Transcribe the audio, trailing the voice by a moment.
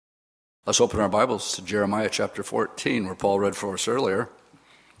Let's open our Bibles to Jeremiah chapter 14, where Paul read for us earlier.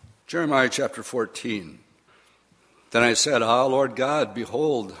 Jeremiah chapter 14. Then I said, Lord God,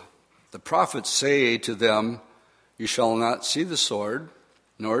 behold, the prophets say to them, you shall not see the sword,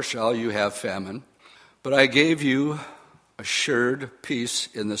 nor shall you have famine. But I gave you assured peace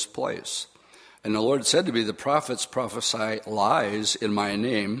in this place. And the Lord said to me, the prophets prophesy lies in my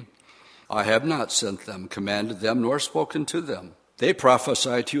name. I have not sent them, commanded them, nor spoken to them. They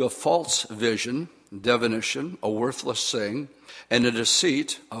prophesy to you a false vision, divination, a worthless thing, and a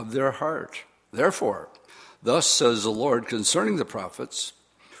deceit of their heart. Therefore, thus says the Lord concerning the prophets,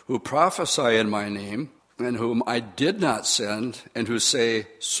 who prophesy in my name, and whom I did not send, and who say,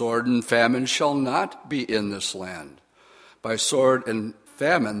 sword and famine shall not be in this land. By sword and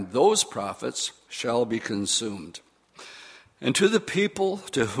famine, those prophets shall be consumed. And to the people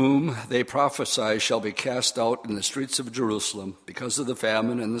to whom they prophesy shall be cast out in the streets of Jerusalem because of the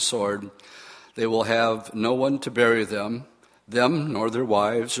famine and the sword. They will have no one to bury them, nor their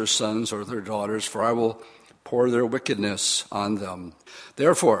wives or sons or their daughters, for I will pour their wickedness on them.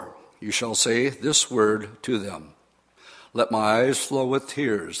 Therefore, you shall say this word to them. Let my eyes flow with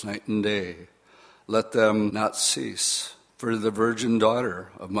tears night and day. Let them not cease. For the virgin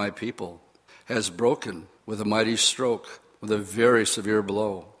daughter of my people has broken with a mighty stroke, with a very severe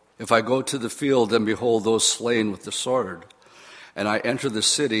blow. If I go to the field, and behold those slain with the sword, and I enter the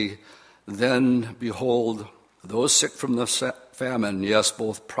city, then behold those sick from the famine, yes,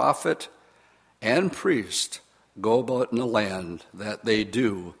 both prophet and priest go about in the land that they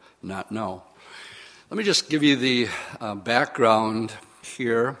do not know. Let me just give you the background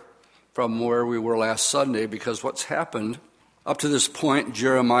here from where we were last Sunday, because what's happened up to this point,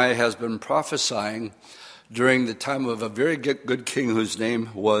 Jeremiah has been prophesying during the time of a very good king whose name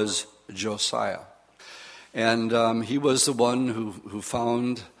was Josiah. And he was the one who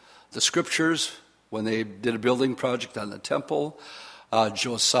found the scriptures when they did a building project on the temple.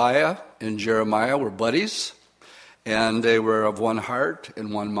 Josiah and Jeremiah were buddies, and they were of one heart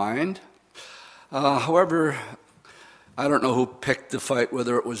and one mind. However, I don't know who picked the fight,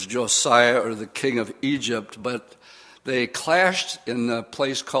 whether it was Josiah or the king of Egypt, but they clashed in a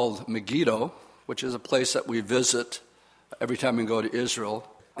place called Megiddo, which is a place that we visit every time we go to Israel.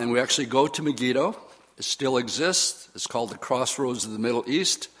 And we actually go to Megiddo. It still exists. It's called the Crossroads of the Middle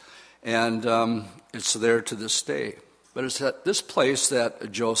East, and it's there to this day. But it's at this place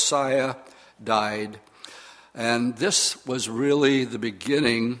that Josiah died, and this was really the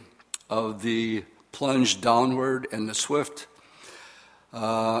beginning of the plunge downward and the swift,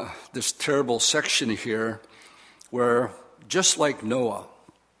 this terrible section here where, just like Noah,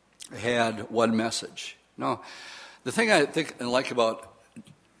 had one message. Now, the thing I think and like about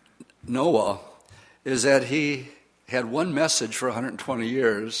Noah is that he had one message for 120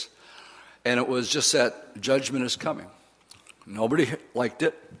 years, and it was just that judgment is coming. Nobody liked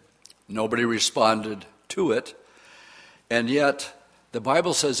it. Nobody responded to it. And yet, the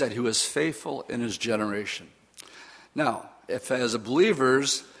Bible says that he was faithful in his generation. Now, if as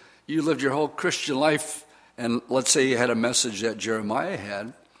believers, you lived your whole Christian life, and let's say you had a message that Jeremiah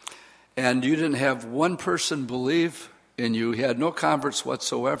had, and you didn't have one person believe in you, he had no converts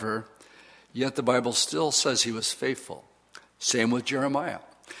whatsoever, yet the Bible still says he was faithful. Same with Jeremiah.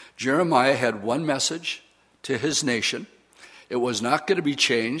 Jeremiah had one message to his nation. It was not going to be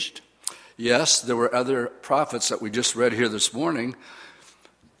changed. Yes, there were other prophets that we just read here this morning,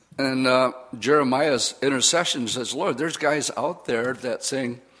 and Jeremiah's intercession says, Lord, there's guys out there that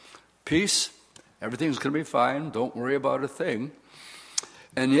saying, peace, everything's going to be fine, don't worry about a thing.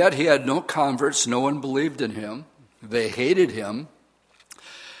 And yet he had no converts. No one believed in him. They hated him.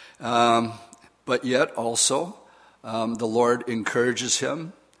 But yet also the Lord encourages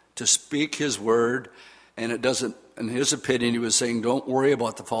him to speak his word. And it doesn't, in his opinion, he was saying, don't worry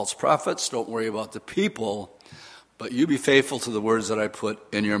about the false prophets. Don't worry about the people. But you be faithful to the words that I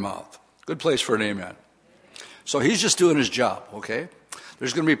put in your mouth. Good place for an amen. So he's just doing his job, okay?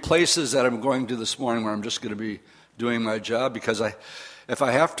 There's going to be places that I'm going to this morning where I'm just going to be doing my job, because if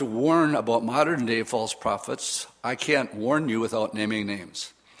I have to warn about modern-day false prophets, I can't warn you without naming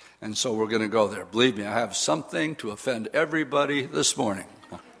names. And so we're going to go there. Believe me, I have something to offend everybody this morning.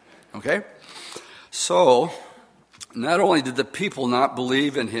 Okay? So, not only did the people not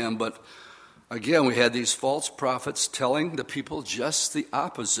believe in him, but again, we had these false prophets telling the people just the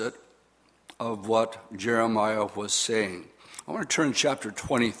opposite of what Jeremiah was saying. I want to turn to chapter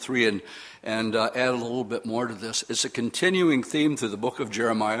 23 and add a little bit more to this. It's a continuing theme through the book of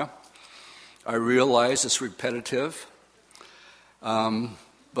Jeremiah. I realize it's repetitive,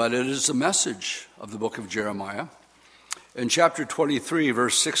 but it is the message of the book of Jeremiah. In chapter 23,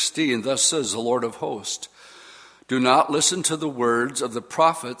 verse 16, thus says the Lord of hosts, do not listen to the words of the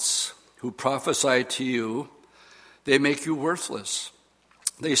prophets who prophesy to you. They make you worthless.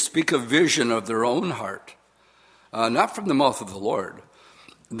 They speak a vision of their own heart, not from the mouth of the Lord.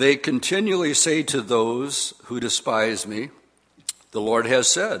 They continually say to those who despise me, the Lord has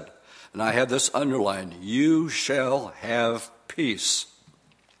said, and I have this underlined, you shall have peace.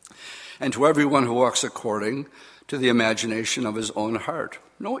 And to everyone who walks according to the imagination of his own heart,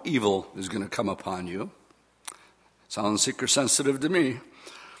 no evil is going to come upon you. Sounds seeker-sensitive to me.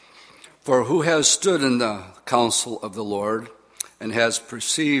 For who has stood in the counsel of the Lord and has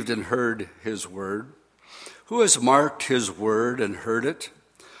perceived and heard his word? Who has marked his word and heard it?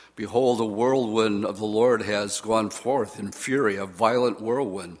 Behold, the whirlwind of the Lord has gone forth in fury, a violent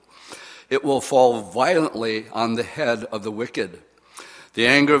whirlwind. It will fall violently on the head of the wicked. The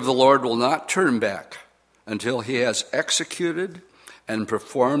anger of the Lord will not turn back until he has executed and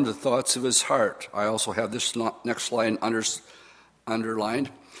performed the thoughts of his heart. I also have this next line underlined.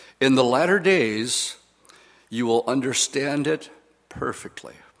 In the latter days, you will understand it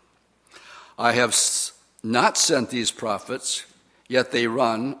perfectly. I have not sent these prophets, yet they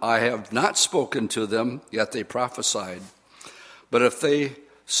run. I have not spoken to them, yet they prophesied. But if they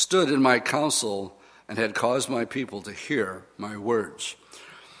stood in my counsel and had caused my people to hear my words.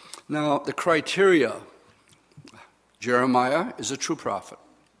 Now, the criteria, Jeremiah is a true prophet.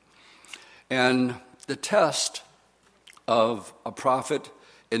 And the test of a prophet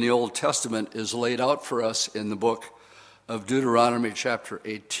in the Old Testament is laid out for us in the book of Deuteronomy chapter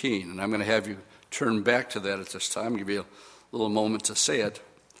 18. And I'm going to have you turn back to that at this time, give you a little moment to say it.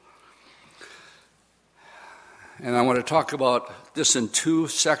 And I want to talk about this in two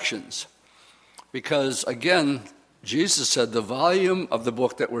sections because, again, Jesus said the volume of the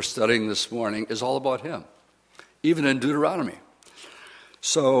book that we're studying this morning is all about him, even in Deuteronomy.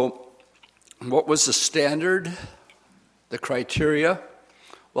 So what was the standard, the criteria?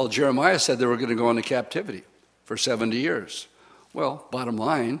 Well, Jeremiah said they were going to go into captivity for 70 years. Well, bottom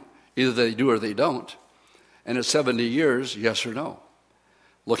line, either they do or they don't. And at 70 years, yes or no.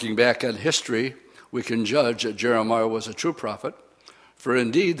 Looking back at history, we can judge that Jeremiah was a true prophet, for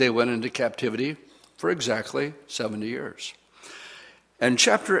indeed they went into captivity for exactly 70 years. And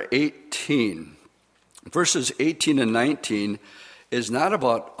chapter 18, verses 18 and 19, is not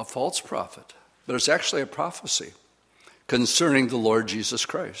about a false prophet, but it's actually a prophecy concerning the Lord Jesus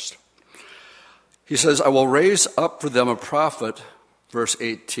Christ. He says, I will raise up for them a prophet, verse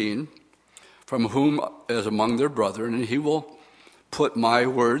 18, from whom is among their brethren, and he will put my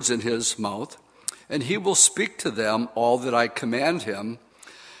words in his mouth, and he will speak to them all that I command him.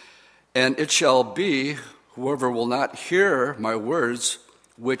 And it shall be, whoever will not hear my words,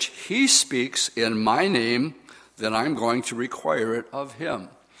 which he speaks in my name, then I'm going to require it of him.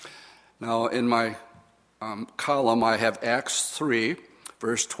 Now, in my column, I have Acts 3,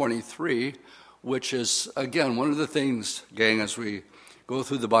 verse 23, which is, again, one of the things, gang, as we go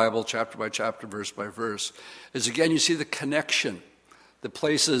through the Bible chapter by chapter, verse by verse, is, again, you see the connection, the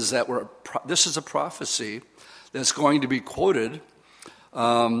places that were, this is a prophecy that's going to be quoted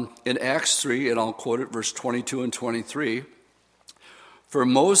in Acts 3, and I'll quote it, verse 22 and 23. For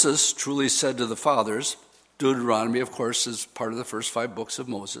Moses truly said to the fathers, Deuteronomy, of course, is part of the first 5 books of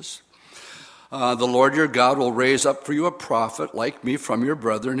Moses, the Lord your God will raise up for you a prophet like me from your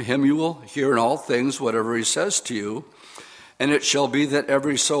brethren. Him you will hear in all things, whatever he says to you. And it shall be that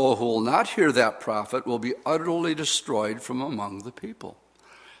every soul who will not hear that prophet will be utterly destroyed from among the people.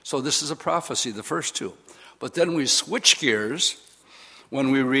 So this is a prophecy, the first two. But then we switch gears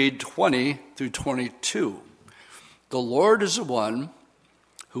when we read 20 through 22. The Lord is the one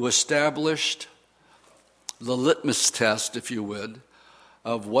who established the litmus test, if you would,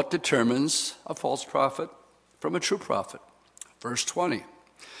 of what determines a false prophet from a true prophet. Verse 20.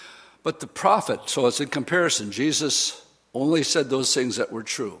 But the prophet, so it's in comparison, Jesus only said those things that were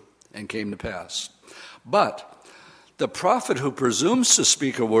true and came to pass. But the prophet who presumes to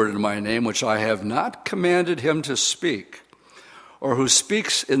speak a word in my name, which I have not commanded him to speak, or who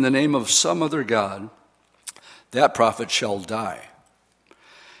speaks in the name of some other god, that prophet shall die.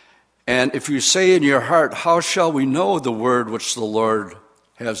 And if you say in your heart, how shall we know the word which the Lord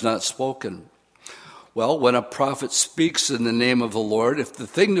has not spoken? Well, when a prophet speaks in the name of the Lord, if the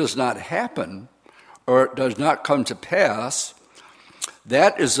thing does not happen, or it does not come to pass,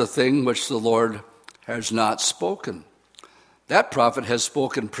 that is the thing which the Lord has not spoken. That prophet has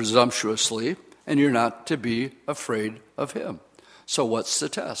spoken presumptuously, and you're not to be afraid of him. So what's the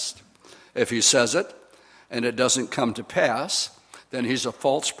test? If he says it, and it doesn't come to pass, then he's a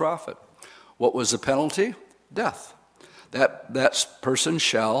false prophet. What was the penalty? Death. that person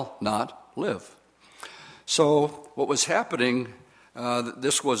shall not live. So what was happening,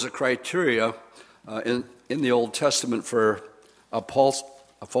 this was a criteria in the Old Testament for a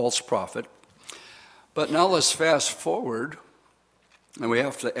false prophet. But now let's fast forward, and we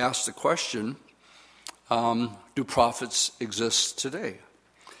have to ask the question, do prophets exist today?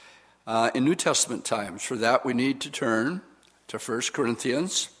 In New Testament times, for that we need to turn to 1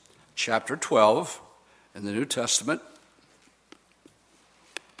 Corinthians chapter 12 in the New Testament.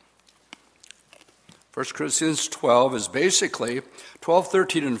 1 Corinthians 12 is basically 12,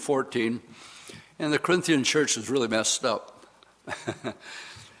 13, and 14, and the Corinthian church is really messed up.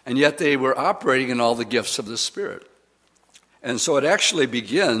 And yet they were operating in all the gifts of the Spirit. And so it actually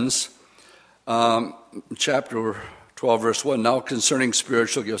begins, chapter 12, verse 1, now concerning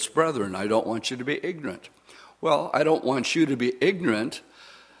spiritual gifts, brethren, I don't want you to be ignorant. Well, I don't want you to be ignorant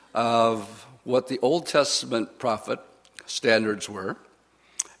of what the Old Testament prophet standards were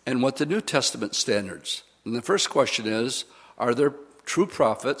and what the New Testament standards. And the first question is, are there true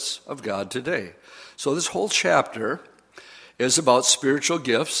prophets of God today? So this whole chapter is about spiritual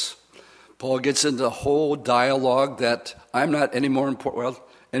gifts. Paul gets into the whole dialogue that I'm not any more important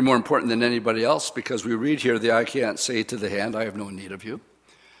than anybody else, because we read here the eye can't say to the hand, I have no need of you.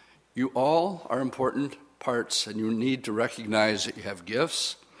 You all are important parts, and you need to recognize that you have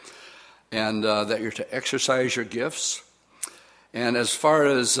gifts and that you're to exercise your gifts. And as far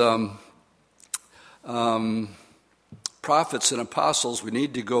as prophets and apostles, we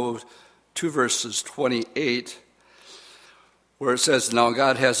need to go to verses 28, where it says, now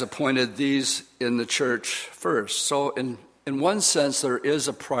God has appointed these in the church first. So in one sense, there is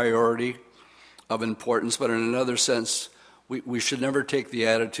a priority of importance, but in another sense, we should never take the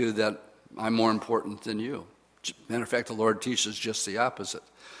attitude that I'm more important than you. Matter of fact, the Lord teaches just the opposite.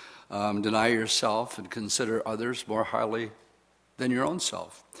 Deny yourself and consider others more highly than your own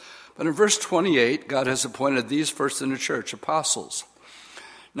self. But in verse 28, God has appointed these first in the church, apostles.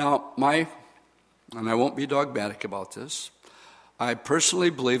 Now, and I won't be dogmatic about this, I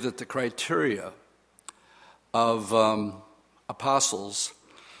personally believe that the criteria of apostles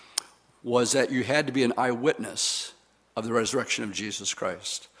was that you had to be an eyewitness of the resurrection of Jesus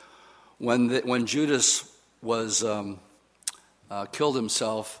Christ. When Judas was killed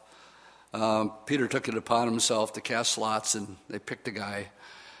himself, Peter took it upon himself to cast lots, and they picked a guy.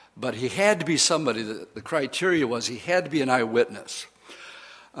 But he had to be somebody. The criteria was he had to be an eyewitness.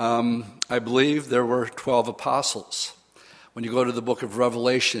 I believe there were 12 apostles. When you go to the book of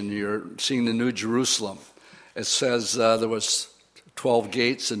Revelation, you're seeing the New Jerusalem. It says there was 12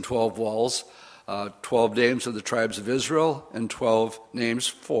 gates and 12 walls, 12 names of the tribes of Israel, and 12 names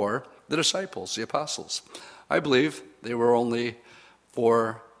for the disciples, the apostles. I believe they were only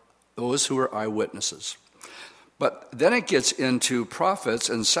for those who were eyewitnesses. But then it gets into prophets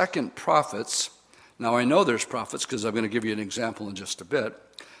and second prophets. Now I know there's prophets because I'm going to give you an example in just a bit.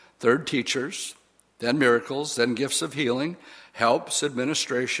 Third, teachers, then miracles, then gifts of healing, helps,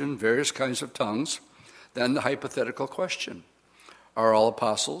 administration, various kinds of tongues. Then the hypothetical question. Are all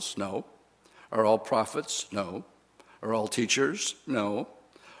apostles? No. Are all prophets? No. Are all teachers? No.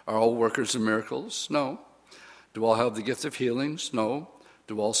 Are all workers of miracles? No. Do all have the gift of healings? No.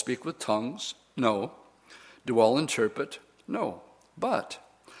 Do all speak with tongues? No. Do all interpret? No. But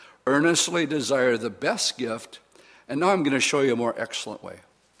earnestly desire the best gift, and now I'm going to show you a more excellent way.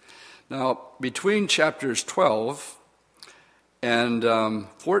 Now, between chapters 12 and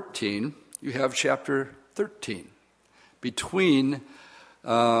 14, you have chapter 13. Between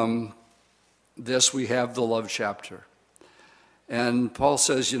this, we have the love chapter. And Paul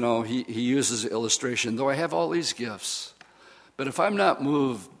says, he uses the illustration, though I have all these gifts, but if I'm not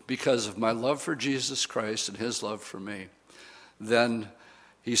moved because of my love for Jesus Christ and his love for me, then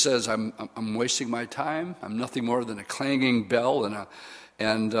he says I'm wasting my time. I'm nothing more than a clanging bell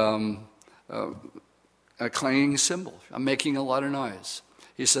and a clanging cymbal. I'm making a lot of noise.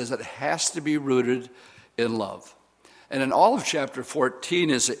 He says it has to be rooted in love. And in all of chapter 14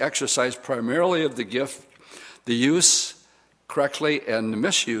 is the exercise primarily of the gift, the use correctly and the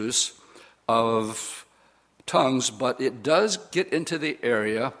misuse of tongues, but it does get into the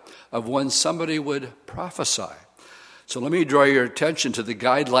area of when somebody would prophesy. So let me draw your attention to the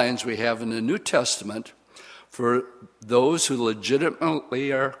guidelines we have in the New Testament for those who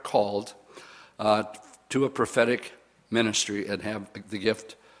legitimately are called to a prophetic ministry and have the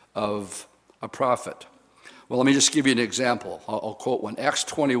gift of a prophet. Well, let me just give you an example. I'll quote one. Acts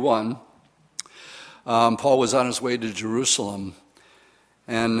 21, Paul was on his way to Jerusalem,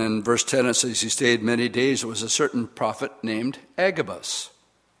 and in verse 10 it says he stayed many days. There was a certain prophet named Agabus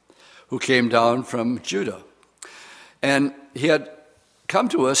who came down from Judah. And he had come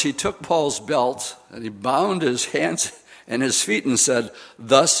to us, he took Paul's belt, and he bound his hands and his feet and said,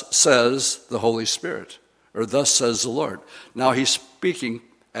 "Thus says the Holy Spirit," or "Thus says the Lord." Now he's speaking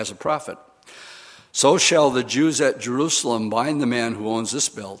as a prophet. "So shall the Jews at Jerusalem bind the man who owns this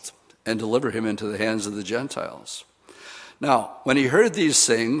belt and deliver him into the hands of the Gentiles." Now, when he heard these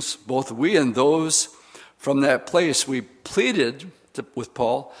things, both we and those from that place, we pleaded with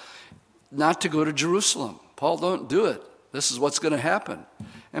Paul not to go to Jerusalem. "Paul, don't do it. This is what's going to happen."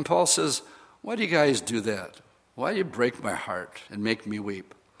 And Paul says, "Why do you guys do that? Why do you break my heart and make me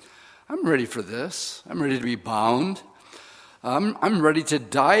weep? I'm ready for this. I'm ready to be bound. I'm ready to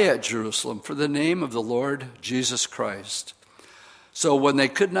die at Jerusalem for the name of the Lord Jesus Christ." So when they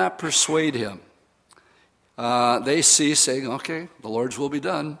could not persuade him, they ceased, saying, "Okay, the Lord's will be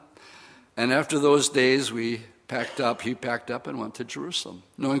done." And after those days, he packed up and went to Jerusalem,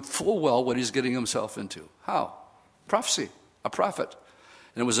 knowing full well what he's getting himself into. How? Prophecy, a prophet.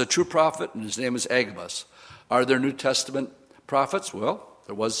 And it was a true prophet, and his name is Agabus. Are there New Testament prophets? Well,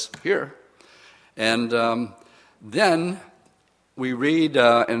 there was here. And then we read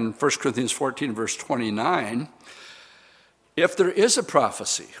in 1 Corinthians 14, verse 29, if there is a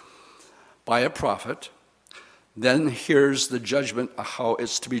prophecy by a prophet, then here's the judgment of how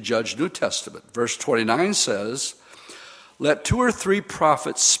it's to be judged New Testament. Verse 29 says, "Let 2 or 3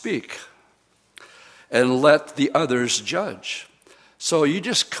 prophets speak, and let the others judge." So you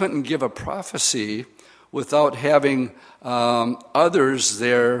just couldn't give a prophecy without having others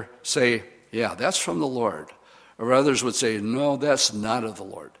there say, "Yeah, that's from the Lord." Or others would say, "No, that's not of the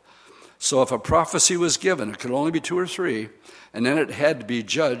Lord." So if a prophecy was given, it could only be 2 or 3, and then it had to be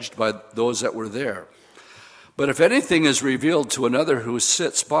judged by those that were there. But if anything is revealed to another who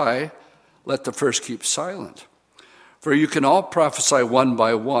sits by, let the first keep silent. For you can all prophesy one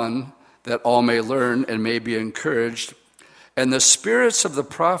by one, that all may learn and may be encouraged. And the spirits of the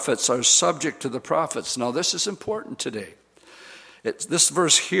prophets are subject to the prophets. Now this is important today. This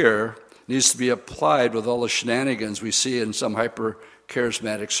verse here needs to be applied with all the shenanigans we see in some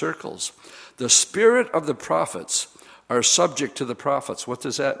hyper-charismatic circles. The spirit of the prophets are subject to the prophets. What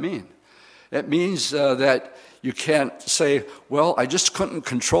does that mean? It means that you can't say, "Well, I just couldn't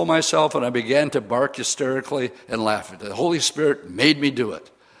control myself and I began to bark hysterically and laugh. The Holy Spirit made me do it."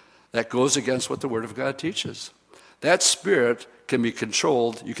 That goes against what the Word of God teaches. That spirit can be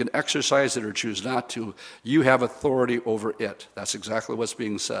controlled. You can exercise it or choose not to. You have authority over it. That's exactly what's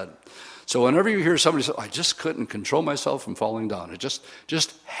being said. So whenever you hear somebody say, "I just couldn't control myself from falling down. It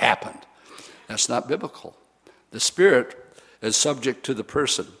just happened," that's not biblical. The spirit is subject to the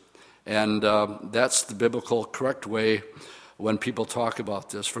person. And that's the biblical correct way when people talk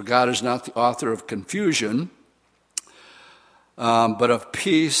about this. For God is not the author of confusion, but of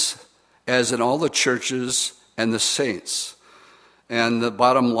peace, as in all the churches and the saints. And the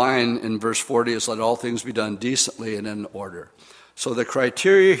bottom line in verse 40 is, "Let all things be done decently and in order." So the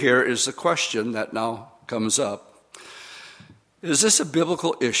criteria here is the question that now comes up. Is this a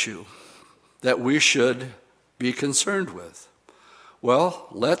biblical issue that we should be concerned with? Well,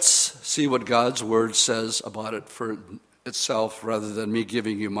 let's see what God's word says about it for itself rather than me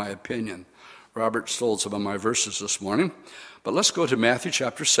giving you my opinion. Robert stole some of my verses this morning. But let's go to Matthew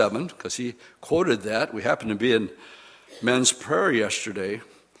chapter 7, because he quoted that. We happened to be in men's prayer yesterday,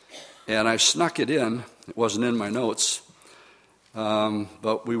 and I snuck it in. It wasn't in my notes,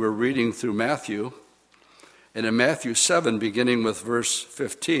 but we were reading through Matthew. And in Matthew 7, beginning with verse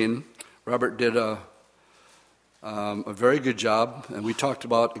 15, Robert did a very good job, and we talked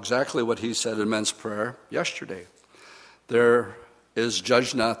about exactly what he said in men's prayer yesterday. There is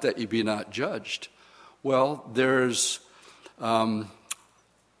judge not that ye be not judged. Well, there's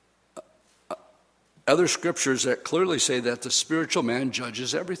other scriptures that clearly say that the spiritual man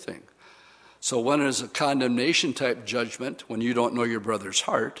judges everything. So one is a condemnation type judgment when you don't know your brother's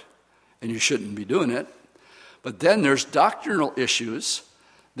heart, and you shouldn't be doing it. But then there's doctrinal issues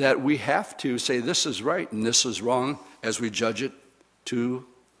that we have to say this is right and this is wrong as we judge it to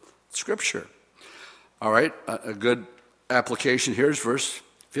Scripture. All right, a good application here is verse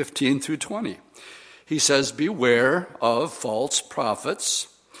 15 through 20. He says, "Beware of false prophets.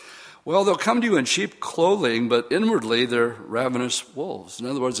 Well, they'll come to you in sheep clothing, but inwardly they're ravenous wolves." In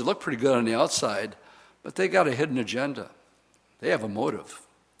other words, they look pretty good on the outside, but they got a hidden agenda. They have a motive.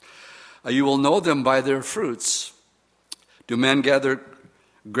 "You will know them by their fruits. Do men gather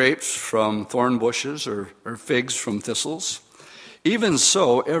grapes from thorn bushes or figs from thistles? Even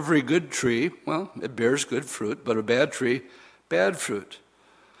so, every good tree, well, it bears good fruit, but a bad tree, bad fruit.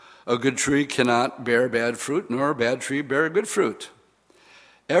 A good tree cannot bear bad fruit, nor a bad tree bear good fruit.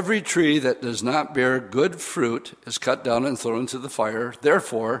 Every tree that does not bear good fruit is cut down and thrown into the fire.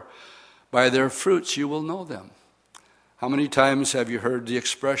 Therefore, by their fruits you will know them. How many times have you heard the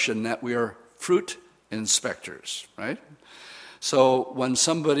expression that we are fruit inspectors, right? So when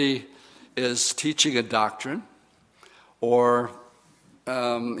somebody is teaching a doctrine, or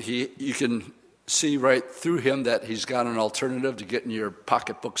you can see right through him that he's got an alternative to get in your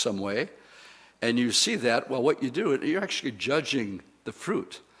pocketbook some way, and you see that, well, what you do, you're actually judging the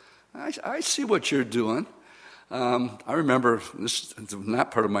fruit. I see what you're doing. I remember, this is not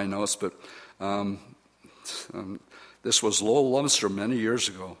part of my notes, but this was Lowell Lundstrom many years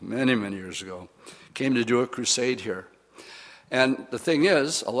ago, many years ago. Came to do a crusade here. And the thing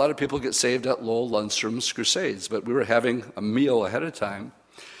is, a lot of people get saved at Lowell Lundstrom's crusades, but we were having a meal ahead of time.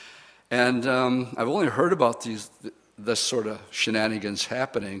 And I've only heard about this sort of shenanigans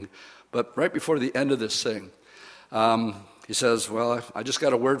happening, but right before the end of this thing, he says, well, I just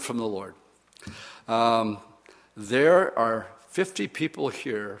got a word from the Lord. There are 50 people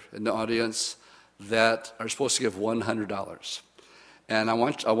here in the audience that are supposed to give $100. And I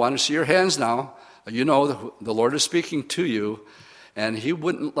want to see your hands now. You know the Lord is speaking to you, and he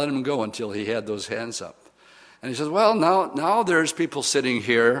wouldn't let him go until he had those hands up. And he says, well, now there's people sitting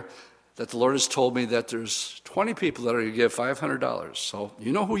here that the Lord has told me that there's 20 people that are going to give $500. So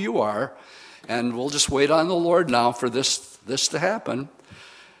you know who you are, and we'll just wait on the Lord now for this to happen.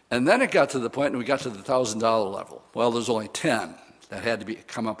 And then it got to the point, and we got to the $1,000 level. Well, there's only 10 that had to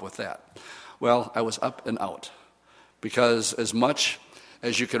come up with that. Well, I was up and out, because as much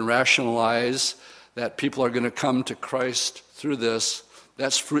as you can rationalize that people are going to come to Christ through this,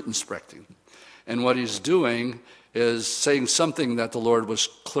 that's fruit inspecting. And what he's doing is saying something that the Lord was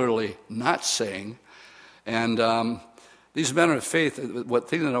clearly not saying. And these men of faith, one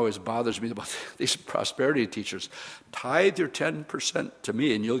thing that always bothers me about these prosperity teachers, tithe your 10% to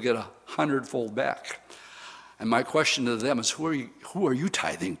me and you'll get 100-fold back. And my question to them is, who are you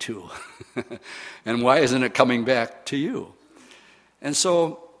tithing to? And why isn't it coming back to you? And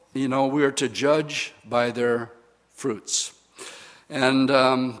so, we are to judge by their fruits. And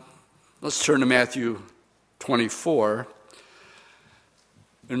let's turn to Matthew 24.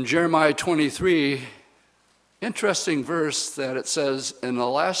 In Jeremiah 23, interesting verse that it says, in the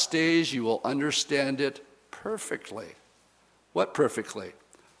last days you will understand it perfectly. What perfectly?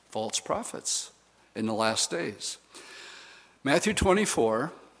 False prophets in the last days. Matthew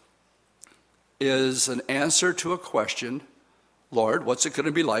 24 is an answer to a question, Lord, what's it going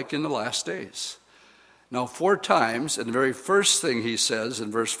to be like in the last days? Now, 4 times, and the very first thing he says in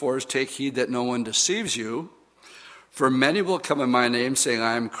verse 4 is, take heed that no one deceives you, for many will come in my name, saying,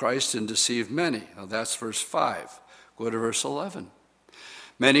 I am Christ, and deceive many. Now, that's verse 5. Go to verse 11.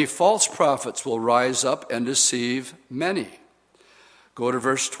 Many false prophets will rise up and deceive many. Go to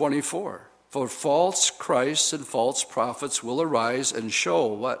verse 24. For false Christs and false prophets will arise and show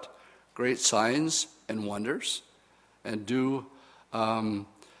what? Great signs and wonders, and do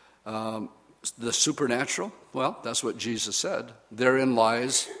the supernatural. Well, that's what Jesus said. Therein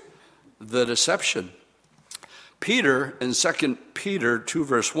lies the deception. Peter, in 2 Peter 2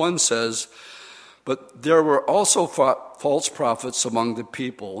 verse 1 says, but there were also false prophets among the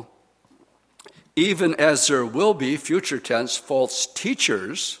people, even as there will be, future tense, false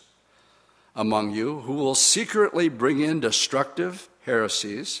teachers among you, who will secretly bring in destructive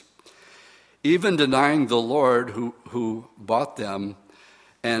heresies, even denying the Lord who bought them,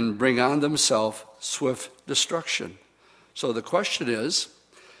 and bring on themselves swift destruction. So the question is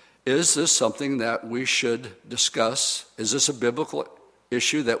this something that we should discuss? Is this a biblical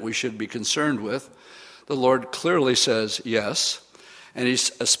issue that we should be concerned with? The Lord clearly says yes, and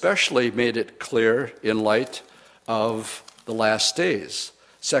he's especially made it clear in light of the last days.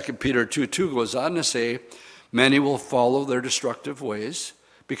 2 Peter 2:2 goes on to say, many will follow their destructive ways,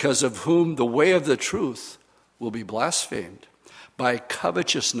 because of whom the way of the truth will be blasphemed. By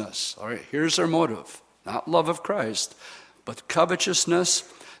covetousness, all right, here's their motive, not love of Christ, but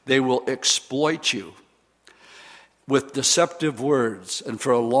covetousness, they will exploit you with deceptive words, and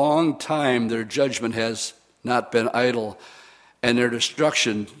for a long time their judgment has not been idle, and their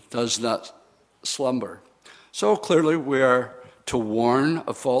destruction does not slumber. So clearly we are to warn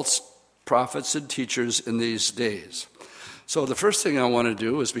of false prophets and teachers in these days. So the first thing I want to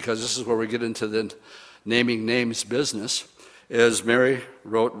do is, because this is where we get into the naming names business, is Mary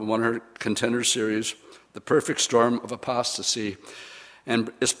wrote in one of her contender series, The Perfect Storm of Apostasy,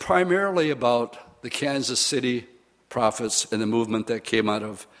 and it's primarily about the Kansas City prophets and the movement that came out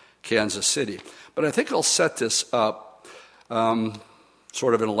of Kansas City. But I think I'll set this up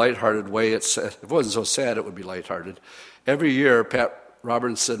sort of in a lighthearted way. If it wasn't so sad, it would be lighthearted. Every year, Pat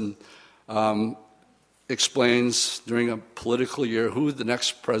Robertson explains during a political year who the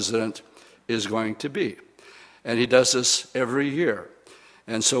next president is going to be. And he does this every year.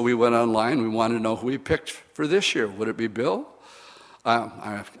 And so we went online. We wanted to know who he picked for this year. Would it be Bill?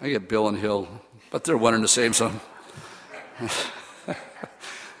 I get Bill and Hill, but they're one and the same. So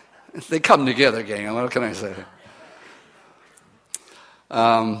they come together, gang. What can I say?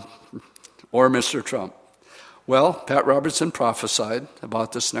 Or Mr. Trump. Well, Pat Robertson prophesied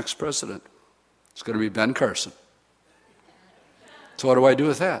about this next president. It's going to be Ben Carson. So what do I do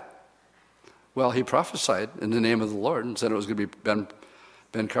with that? Well, he prophesied in the name of the Lord and said it was going to be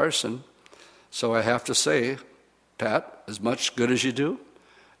Ben Carson. So I have to say, Pat, as much good as you do.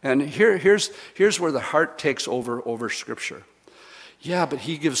 And here's where the heart takes over Scripture. Yeah, but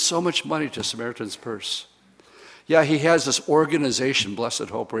he gives so much money to Samaritan's Purse. Yeah, he has this organization, Blessed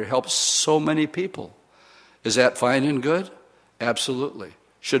Hope, where he helps so many people. Is that fine and good? Absolutely.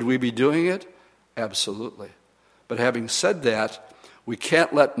 Should we be doing it? Absolutely. But having said that, we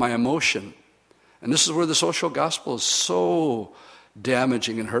can't let my emotion, and this is where the social gospel is so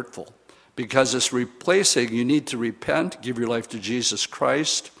damaging and hurtful, because it's replacing, you need to repent, give your life to Jesus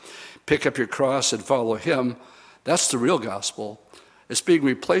Christ, pick up your cross and follow him. That's the real gospel. It's being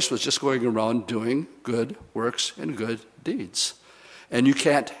replaced with just going around doing good works and good deeds. And you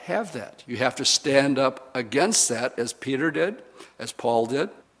can't have that. You have to stand up against that, as Peter did, as Paul did.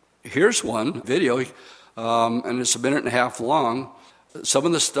 Here's one video, and it's a minute and a half long. Some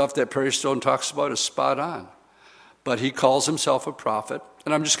of the stuff that Perry Stone talks about is spot on. But he calls himself a prophet.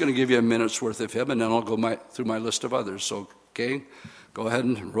 And I'm just going to give you a minute's worth of him, and then I'll go through my list of others. So, okay, go ahead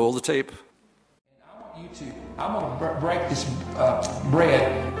and roll the tape. I'm going to break this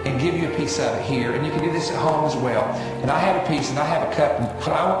bread and give you a piece of it here, and you can do this at home as well. And I have a piece, and I have a cup, but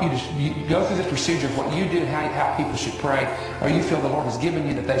I want you to go through the procedure of what you do and how people should pray, or you feel the Lord has given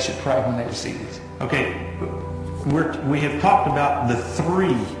you that they should pray when they receive this. Okay, we have talked about the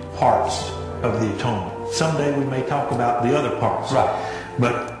three parts of the atonement. Someday we may talk about the other parts. Right.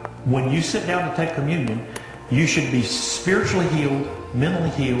 But when you sit down to take communion, you should be spiritually healed, mentally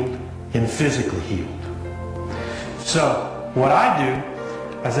healed, and physically healed. So what I do,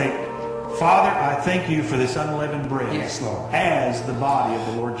 I say, Father, I thank you for this unleavened bread. Yes, Lord. As the body of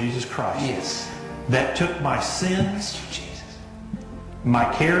the Lord Jesus Christ. Yes. That took my sins, my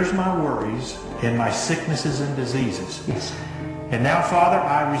cares, my worries, and my sicknesses and diseases. Yes. And now, Father,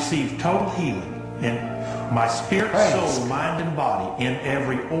 I receive total healing in my spirit, soul, mind, and body, in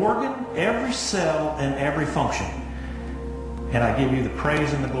every organ, every cell, and every function. And I give you the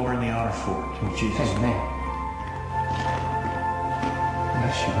praise and the glory and the honor for it. In Jesus' name. Amen.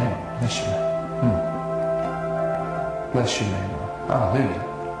 Bless your name. Bless your name. Bless your name, Lord. Hallelujah.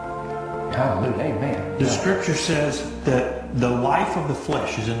 Hallelujah. Amen. The scripture says that the life of the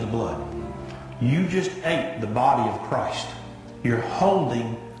flesh is in the blood. You just ate the body of Christ. You're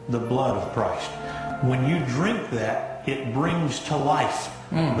holding the blood of Christ. When you drink that, it brings to life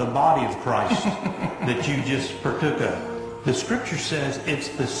the body of Christ that you just partook of. The scripture says it's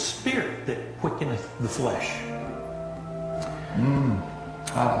the spirit that quickeneth the flesh.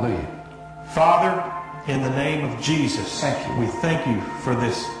 Hallelujah. Father, in the name of Jesus, we thank you for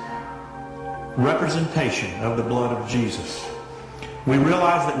this representation of the blood of Jesus. We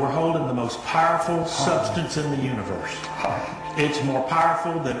realize that we're holding the most powerful substance in the universe. It's more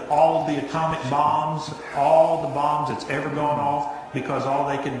powerful than all the atomic bombs, all the bombs that's ever gone off, because all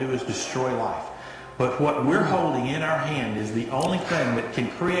they can do is destroy life. But what we're holding in our hand is the only thing that can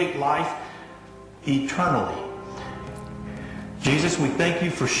create life eternally. Jesus, we thank you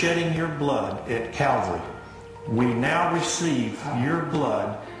for shedding your blood at Calvary. We now receive your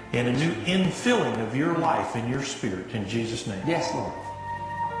blood and a new infilling of your life and your spirit in Jesus' name. Yes, Lord.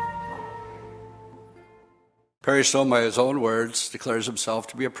 Perry Stone, by his own words, declares himself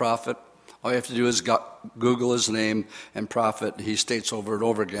to be a prophet. All you have to do is Google his name and prophet. He states over and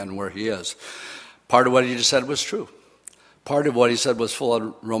over again where he is. Part of what he just said was true. Part of what he said was full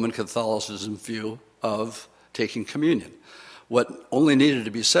of Roman Catholicism view of taking communion. What only needed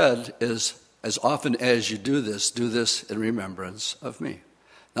to be said is, as often as you do this in remembrance of me.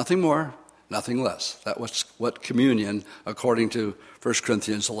 Nothing more, nothing less. That was what communion, according to 1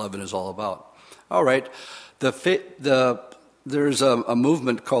 Corinthians 11, is all about. All right. There's a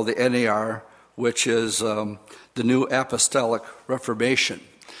movement called the NAR, which is the New Apostolic Reformation.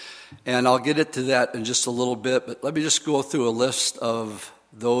 And I'll get into that in just a little bit, but let me just go through a list of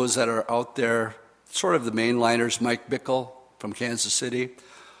those that are out there, sort of the mainliners: Mike Bickle from Kansas City,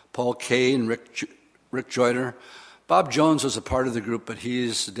 Paul Kane, Rick Joyner. Bob Jones was a part of the group, but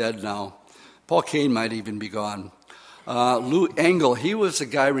he's dead now. Paul Kane might even be gone. Lou Engle, he was the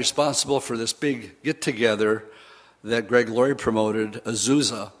guy responsible for this big get-together that Greg Laurie promoted,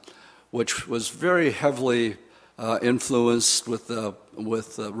 Azusa, which was very heavily influenced with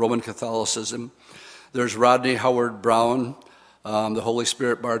Roman Catholicism. There's Rodney Howard Brown, the Holy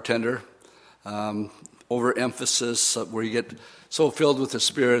Spirit bartender, overemphasis where you get so filled with the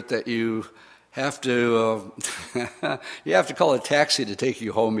Spirit that you have to call a taxi to take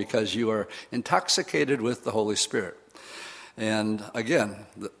you home because you are intoxicated with the Holy Spirit. And again,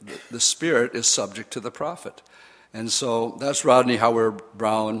 the Spirit is subject to the prophet. And so that's Rodney Howard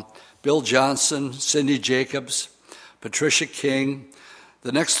Brown, Bill Johnson, Cindy Jacobs, Patricia King.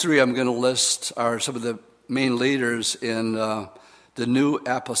 The next three I'm going to list are some of the main leaders in the New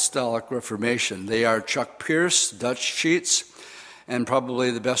Apostolic Reformation. They are Chuck Pierce, Dutch Sheets, and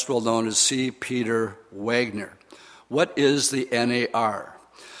probably the best well-known is C. Peter Wagner. What is the NAR?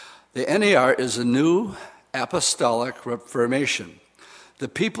 The NAR is a New Apostolic Reformation. The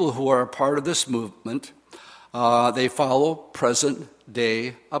people who are a part of this movement, they follow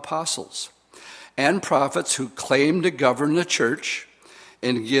present-day apostles and prophets who claim to govern the church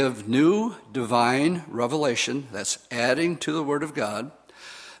and give new divine revelation, that's adding to the Word of God,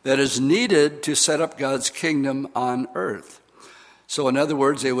 that is needed to set up God's kingdom on earth. So in other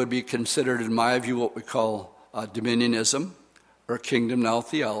words, they would be considered, in my view, what we call dominionism or kingdom now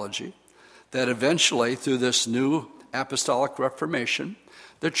theology, that eventually through this New Apostolic Reformation,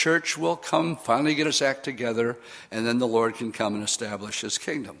 the church will come, finally get its act together, and then the Lord can come and establish his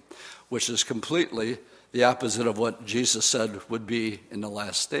kingdom, which is completely the opposite of what Jesus said would be in the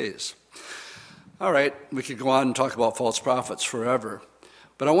last days. All right, we could go on and talk about false prophets forever,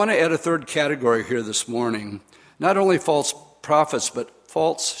 but I want to add a third category here this morning, not only false prophets, but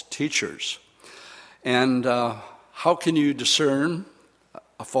false teachers. And how can you discern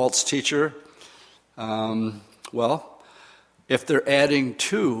a false teacher? Well, if they're adding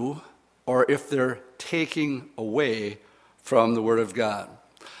to or if they're taking away from the Word of God.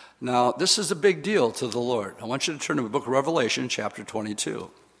 Now, this is a big deal to the Lord. I want you to turn to the book of Revelation, chapter 22.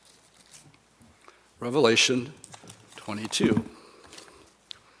 Revelation 22.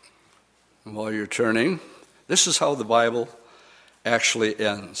 And while you're turning, this is how the Bible actually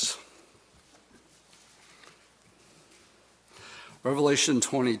ends. Revelation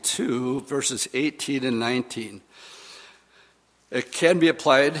 22, verses 18 and 19. It can be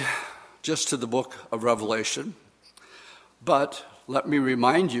applied just to the book of Revelation, but let me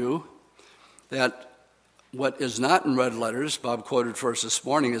remind you that what is not in red letters, Bob quoted for us this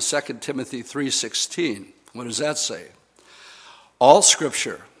morning, is 2 Timothy 3:16. What does that say? All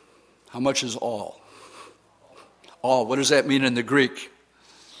Scripture. How much is all? All. What does that mean in the Greek?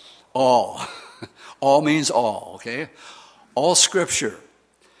 All. All means all, okay? All Scripture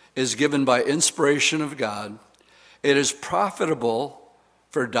is given by inspiration of God. It is profitable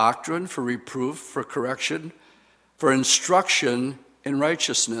for doctrine, for reproof, for correction, for instruction in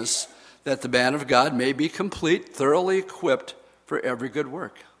righteousness, that the man of God may be complete, thoroughly equipped for every good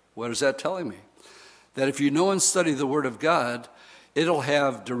work. What is that telling me? That if you know and study the Word of God, it'll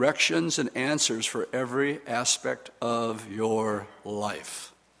have directions and answers for every aspect of your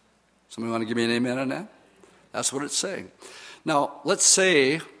life. Somebody want to give me an amen on that? That's what it's saying. Now, let's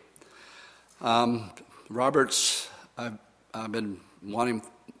say I've been wanting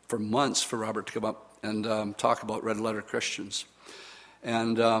for months for Robert to come up and talk about red letter Christians.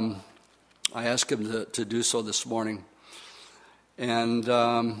 And I asked him to do so this morning. And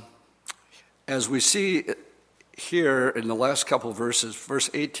as we see here in the last couple of verses, verse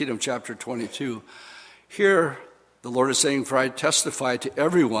 18 of chapter 22, here the Lord is saying, "For I testify to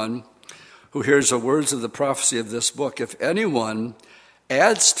everyone who hears the words of the prophecy of this book, if anyone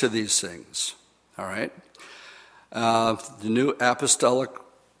adds to these things," all right, the New Apostolic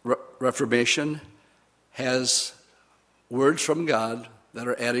Reformation has words from God that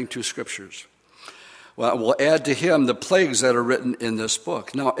are adding to Scriptures. Well, we'll add to him the plagues that are written in this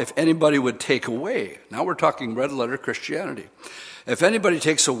book. Now, if anybody would take away, now we're talking red letter Christianity. If anybody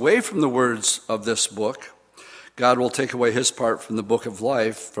takes away from the words of this book, God will take away his part from the book of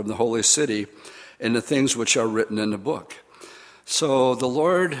life, from the holy city, and the things which are written in the book. So the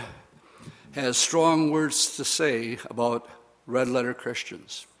Lord has strong words to say about red letter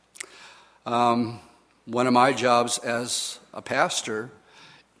Christians. One of my jobs as a pastor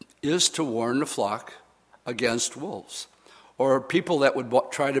is to warn the flock against wolves or people that would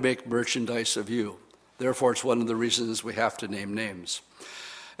try to make merchandise of you. Therefore, it's one of the reasons we have to name names.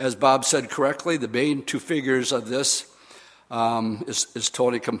 As Bob said correctly, the main two figures of this is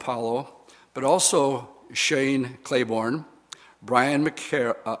Tony Campolo, but also Shane Claiborne, Brian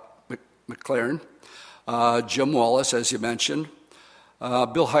McLaren, Jim Wallace, as you mentioned,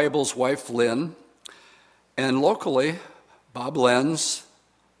 Bill Hybels' wife, Lynn, and locally, Bob Lenz,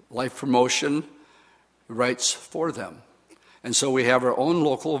 Life Promotion, writes for them. And so we have our own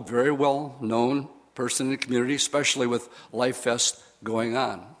local, very well-known person in the community, especially with Life Fest going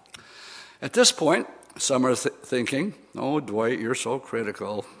on. At this point, some are thinking, oh, Dwight, you're so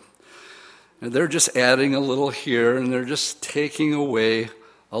critical. And they're just adding a little here, and they're just taking away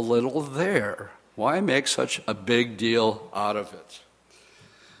a little there. Why make such a big deal out of it?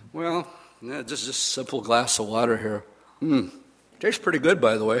 Well, just a simple glass of water here. Tastes pretty good,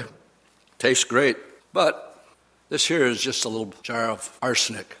 by the way. Tastes great. But this here is just a little jar of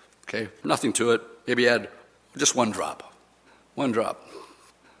arsenic, okay? Nothing to it. Maybe add just one drop. One drop.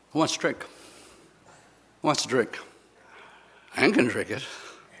 Who wants to drink? Who wants to drink? I ain't going to drink it.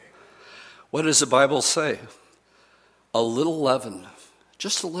 What does the Bible say? A little leaven,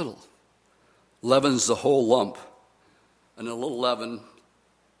 just a little, leavens the whole lump. And a little leaven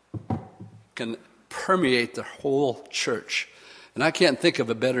can permeate the whole church. And I can't think of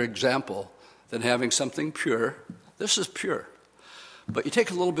a better example than having something pure. This is pure. But you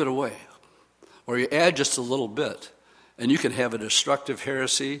take a little bit away, or you add just a little bit, and you can have a destructive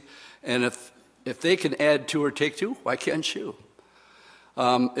heresy. And if they can add to or take to, why can't you?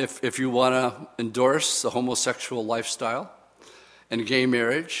 If you want to endorse the homosexual lifestyle and gay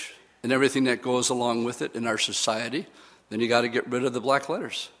marriage and everything that goes along with it in our society, then you got to get rid of the black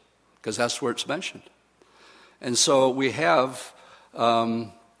letters, because that's where it's mentioned. And so we have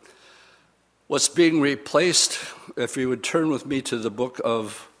what's being replaced. If you would turn with me to the book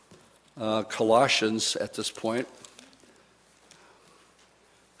of Colossians at this point.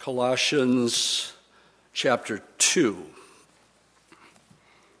 Colossians chapter 2.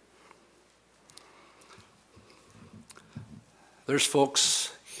 There's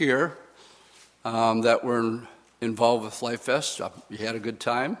folks here that were involved with Life Fest. You had a good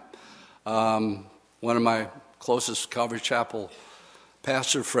time. One of my closest Calvary Chapel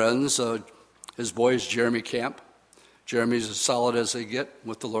pastor friends, his boy is Jeremy Camp. Jeremy's as solid as they get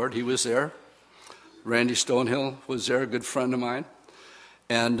with the Lord. He was there. Randy Stonehill was there, a good friend of mine.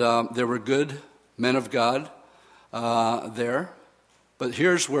 And there were good men of God there. But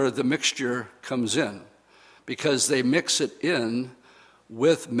here's where the mixture comes in, because they mix it in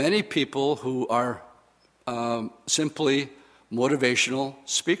with many people who are simply motivational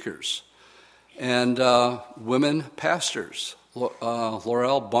speakers and women pastors.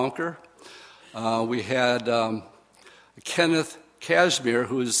 Laurel Bunker. We had Kenneth Casimir,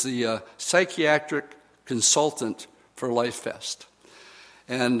 who is the psychiatric consultant for Life Fest.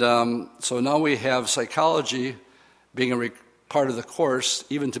 And so now we have psychology being a part of the course,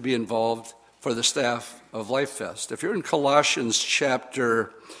 even to be involved for the staff of Life Fest. If you're in Colossians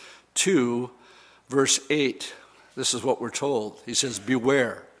chapter 2, verse 8, this is what we're told. He says,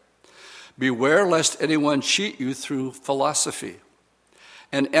 beware. Beware lest anyone cheat you through philosophy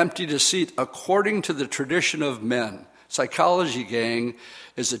and empty deceit according to the tradition of men. Psychology, gang,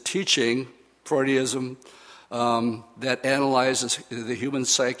 is a teaching, Freudism, that analyzes the human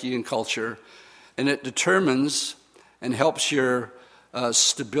psyche and culture, and it determines and helps your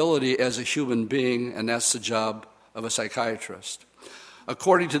stability as a human being, and that's the job of a psychiatrist,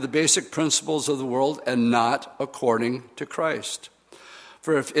 according to the basic principles of the world and not according to Christ.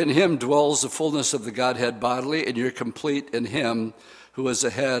 For if in him dwells the fullness of the Godhead bodily, and you're complete in him who is the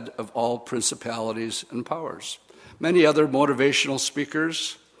head of all principalities and powers. Many other motivational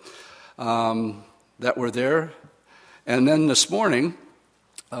speakers that were there. And then this morning,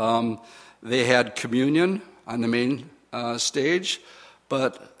 they had communion on the main stage,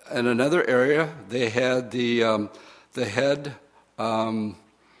 but in another area, they had the head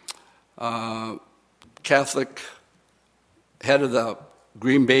Catholic head of the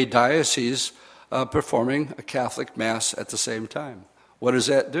Green Bay Diocese performing a Catholic Mass at the same time. What does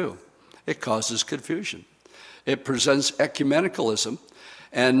that do? It causes confusion. It presents ecumenicalism,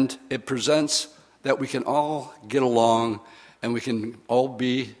 and it presents that we can all get along and we can all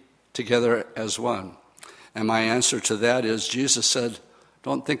be together as one. And my answer to that is Jesus said,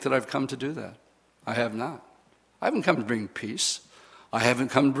 don't think that I've come to do that. I have not. I haven't come to bring peace. I haven't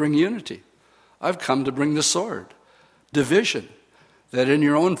come to bring unity. I've come to bring the sword, division, that in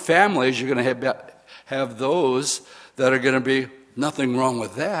your own families you're going to have those that are going to be nothing wrong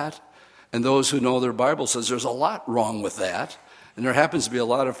with that, and those who know their Bible says there's a lot wrong with that. And there happens to be a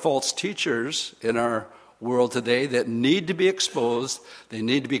lot of false teachers in our world today that need to be exposed. They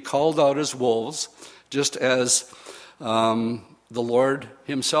need to be called out as wolves, just as the Lord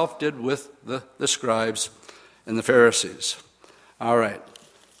himself did with the scribes and the Pharisees. All right.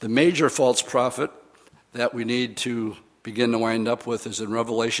 The major false prophet that we need to begin to wind up with is in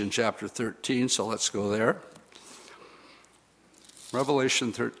Revelation chapter 13, so let's go there.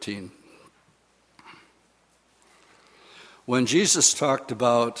 Revelation 13. When Jesus talked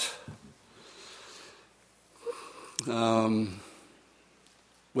about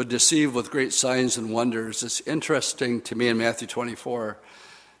would deceive with great signs and wonders, it's interesting to me in Matthew 24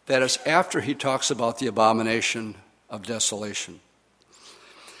 that it's after he talks about the abomination of desolation.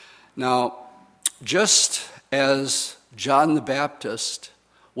 Now, just as John the Baptist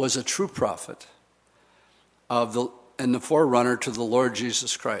was a true prophet and the forerunner to the Lord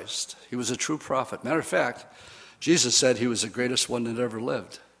Jesus Christ, he was a true prophet. Matter of fact, Jesus said he was the greatest one that ever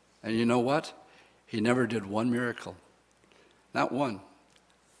lived. And you know what? He never did one miracle. Not one.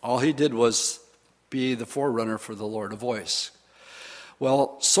 All he did was be the forerunner for the Lord, a voice.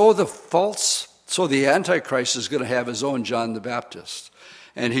 Well, so the Antichrist is going to have his own John the Baptist.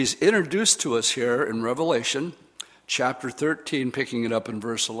 And he's introduced to us here in Revelation chapter 13, picking it up in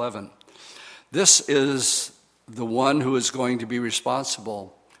verse 11. This is the one who is going to be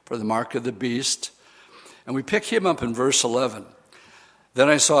responsible for the mark of the beast. And we pick him up in verse 11. Then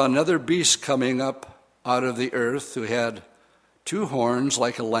I saw another beast coming up out of the earth who had 2 horns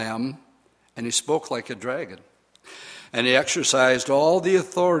like a lamb, and he spoke like a dragon. And he exercised all the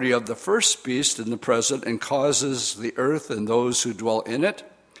authority of the first beast in the present, and causes the earth and those who dwell in it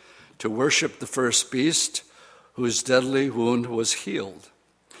to worship the first beast, whose deadly wound was healed.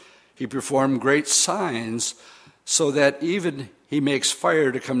 He performed great signs, so that even he makes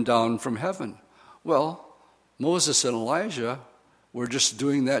fire to come down from heaven. Well, Moses and Elijah were just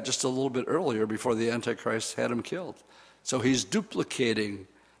doing that just a little bit earlier before the Antichrist had him killed. So he's duplicating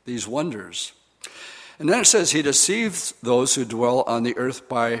these wonders. And then it says he deceives those who dwell on the earth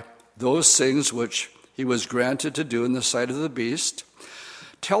by those things which he was granted to do in the sight of the beast,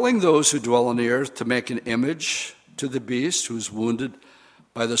 telling those who dwell on the earth to make an image to the beast who was wounded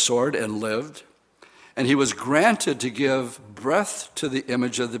by the sword and lived. And he was granted to give breath to the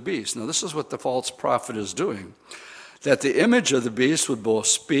image of the beast. Now this is what the false prophet is doing, that the image of the beast would both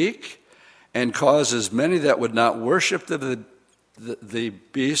speak and cause as many that would not worship the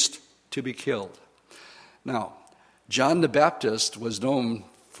beast to be killed. Now, John the Baptist was known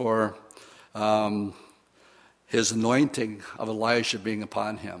for his anointing of Elijah being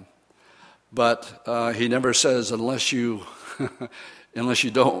upon him. But he never says, unless you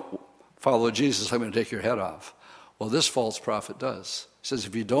don't follow Jesus, I'm going to take your head off. Well, this false prophet does. He says,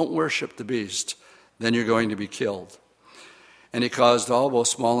 if you don't worship the beast, then you're going to be killed. And he caused all, both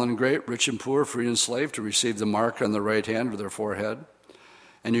small and great, rich and poor, free and slave, to receive the mark on the right hand or their forehead.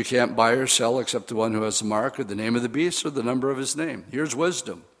 And you can't buy or sell except the one who has the mark or the name of the beast or the number of his name. Here's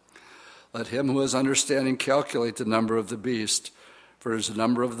wisdom. Let him who has understanding calculate the number of the beast, for it is the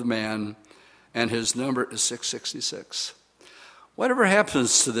number of the man, and his number is 666. Whatever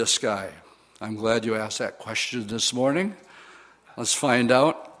happens to this guy? I'm glad you asked that question this morning. Let's find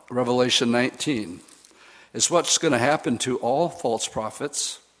out. Revelation 19. It's what's going to happen to all false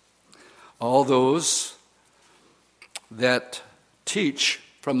prophets, all those that teach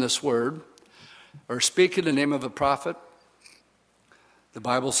from this word or speak in the name of a prophet. The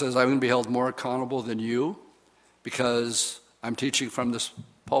Bible says I'm going to be held more accountable than you because I'm teaching from this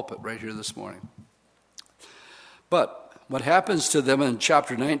pulpit right here this morning. But what happens to them in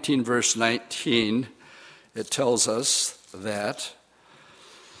chapter 19, verse 19, it tells us that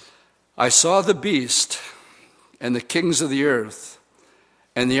I saw the beast and the kings of the earth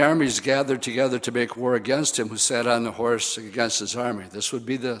and the armies gathered together to make war against him who sat on the horse against his army. This would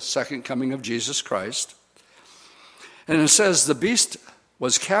be the second coming of Jesus Christ. And it says the beast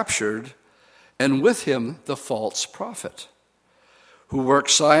was captured, and with him the false prophet, who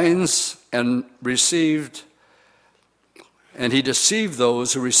worked signs and he deceived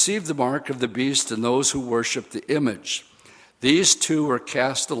those who received the mark of the beast and those who worshiped the image. These two were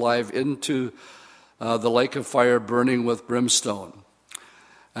cast alive into the lake of fire burning with brimstone.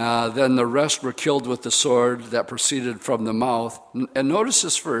 Then the rest were killed with the sword that proceeded from the mouth. And notice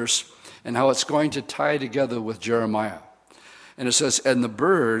this verse and how it's going to tie together with Jeremiah. And it says, and the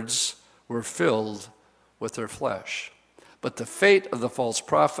birds were filled with their flesh. But the fate of the false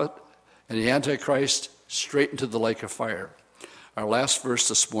prophet and the Antichrist straight into the lake of fire. Our last verse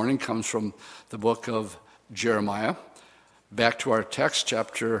this morning comes from the book of Jeremiah. Back to our text,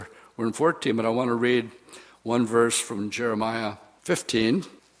 we're in 14, but I want to read one verse from Jeremiah 15,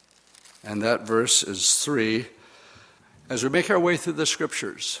 and that verse is 3. As we make our way through the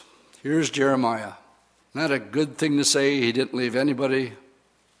scriptures, here's Jeremiah. Not a good thing to say. He didn't leave anybody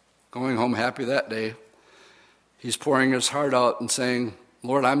going home happy that day. He's pouring his heart out and saying,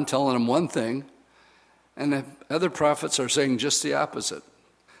 Lord, I'm telling him one thing, And the other prophets are saying just the opposite.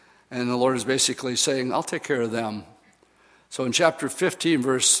 And the Lord is basically saying, I'll take care of them. So in chapter 15,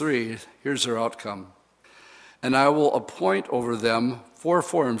 verse 3, here's their outcome. And I will appoint over them 4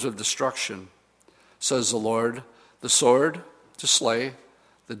 forms of destruction, says the Lord, the sword to slay,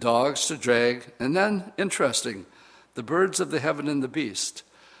 the dogs to drag, and then, interesting, the birds of the heaven and the beast.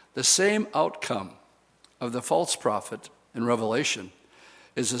 The same outcome of the false prophet in Revelation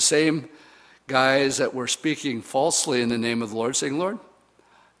is the same guys that were speaking falsely in the name of the Lord, saying, Lord,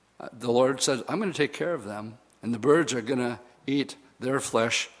 the Lord said, I'm going to take care of them, and the birds are going to eat their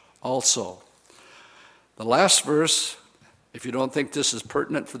flesh also. The last verse, if you don't think this is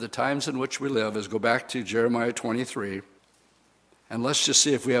pertinent for the times in which we live, is go back to Jeremiah 23, and let's just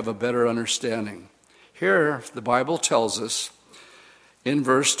see if we have a better understanding. Here, the Bible tells us in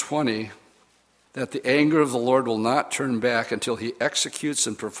verse 20 that the anger of the Lord will not turn back until he executes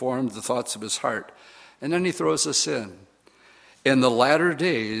and performs the thoughts of his heart. And then he throws us in. In the latter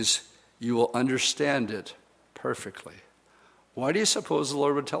days, you will understand it perfectly. Why do you suppose the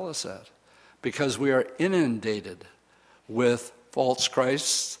Lord would tell us that? Because we are inundated with false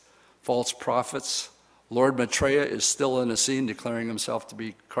Christs, false prophets. Lord Maitreya is still in the scene declaring himself to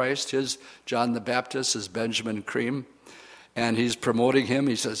be Christ. His John the Baptist is Benjamin Cream, and he's promoting him.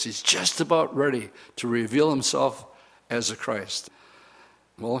 He says he's just about ready to reveal himself as a Christ.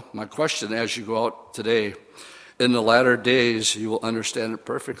 Well, my question as you go out today, in the latter days you will understand it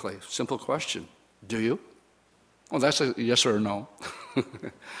perfectly. Simple question. Do you? Well, that's a yes or a no.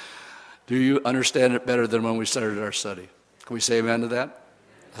 Do you understand it better than when we started our study? Can we say amen to that?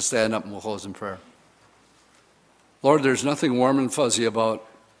 Let's stand up and we'll close in prayer. Lord, there's nothing warm and fuzzy about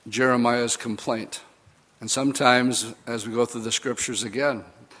Jeremiah's complaint. And sometimes, as we go through the scriptures again,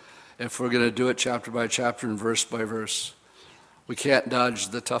 if we're going to do it chapter by chapter and verse by verse, we can't dodge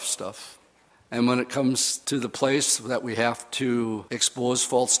the tough stuff. And when it comes to the place that we have to expose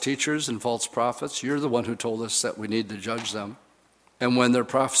false teachers and false prophets, you're the one who told us that we need to judge them. And when their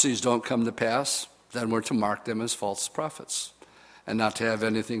prophecies don't come to pass, then we're to mark them as false prophets and not to have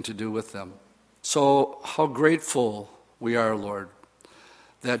anything to do with them. So how grateful we are, Lord,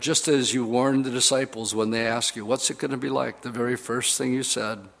 that just as you warned the disciples when they ask you, what's it going to be like? The very first thing you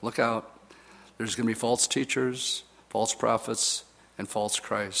said, look out. There's going to be false teachers, false prophets, and false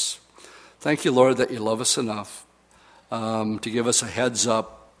Christs. Thank you, Lord, that you love us enough to give us a heads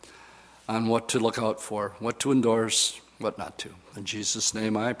up on what to look out for, what to endorse, what not to. In Jesus'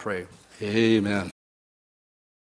 name I pray. Amen.